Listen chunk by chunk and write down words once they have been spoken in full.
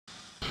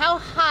How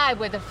high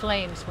were the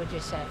flames, would you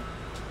say?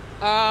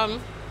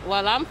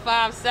 Well, I'm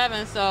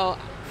 5'7", so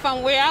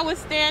from where I was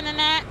standing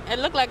at, it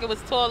looked like it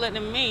was taller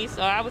than me,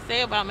 so I would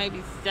say about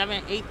maybe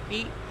 7, 8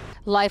 feet.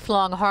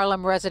 Lifelong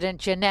Harlem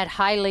resident Jeanette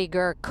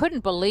Heiliger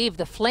couldn't believe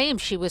the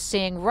flames she was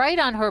seeing right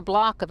on her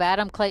block of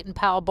Adam Clayton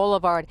Powell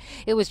Boulevard.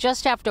 It was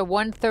just after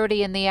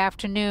 1:30 in the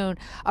afternoon.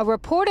 A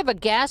report of a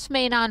gas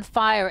main on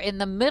fire in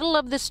the middle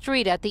of the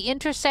street at the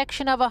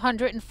intersection of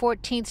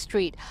 114th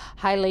Street.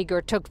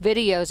 Heiliger took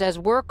videos as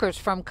workers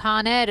from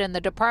Con Ed and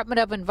the Department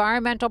of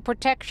Environmental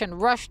Protection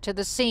rushed to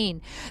the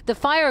scene. The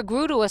fire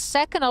grew to a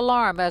second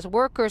alarm as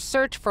workers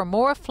searched for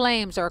more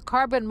flames or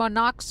carbon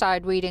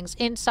monoxide readings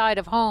inside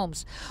of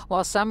homes.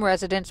 While some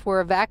residents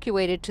were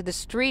evacuated to the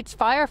streets,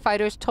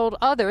 firefighters told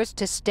others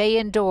to stay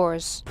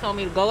indoors. Told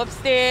me to go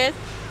upstairs.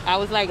 I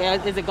was like,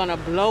 is it going to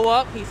blow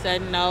up? He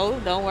said,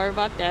 no, don't worry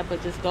about that,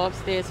 but just go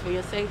upstairs for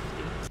your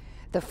safety.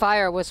 The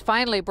fire was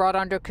finally brought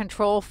under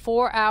control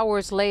 4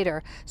 hours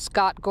later.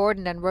 Scott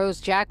Gordon and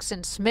Rose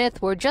Jackson Smith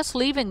were just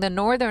leaving the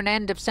northern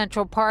end of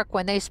Central Park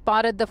when they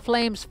spotted the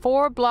flames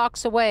 4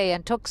 blocks away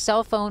and took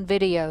cell phone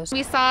videos.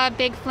 We saw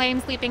big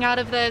flames leaping out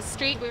of the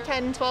street. We were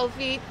 10, 12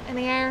 feet in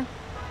the air.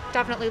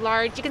 Definitely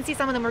large. You can see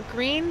some of them were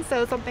green,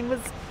 so something was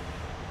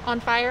on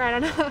fire. I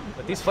don't know.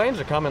 But these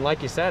flames are coming,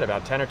 like you said,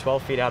 about 10 or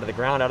 12 feet out of the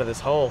ground, out of this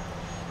hole.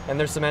 And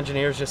there's some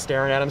engineers just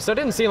staring at them. So it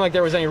didn't seem like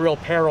there was any real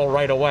peril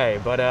right away.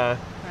 But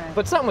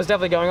something was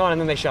definitely going on, and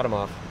then they shut them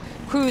off.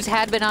 Crews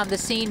had been on the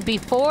scene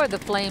before the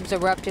flames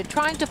erupted,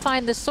 trying to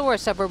find the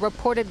source of a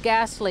reported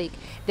gas leak.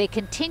 They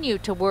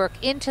continued to work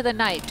into the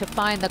night to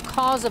find the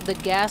cause of the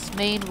gas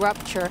main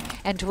rupture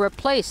and to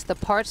replace the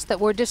parts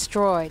that were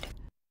destroyed.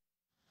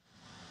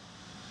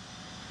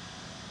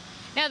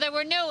 Now, there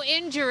were no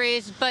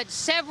injuries, but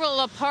several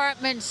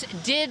apartments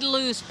did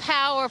lose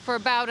power for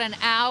about an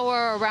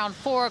hour around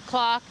 4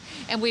 o'clock.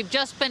 And we've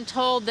just been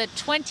told that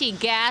 20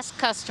 gas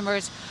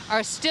customers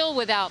are still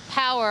without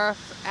power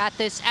at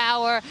this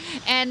hour.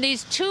 And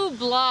these 2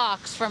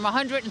 blocks from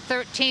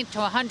 113th to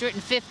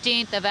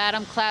 115th of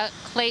Adam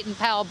Clayton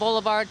Powell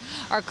Boulevard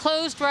are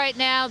closed right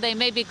now. They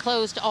may be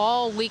closed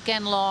all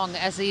weekend long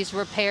as these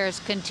repairs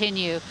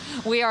continue.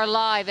 We are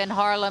live in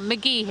Harlem.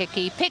 McGee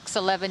Hickey, Pix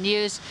 11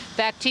 News.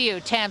 Back to you,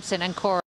 Tamsin and Cora.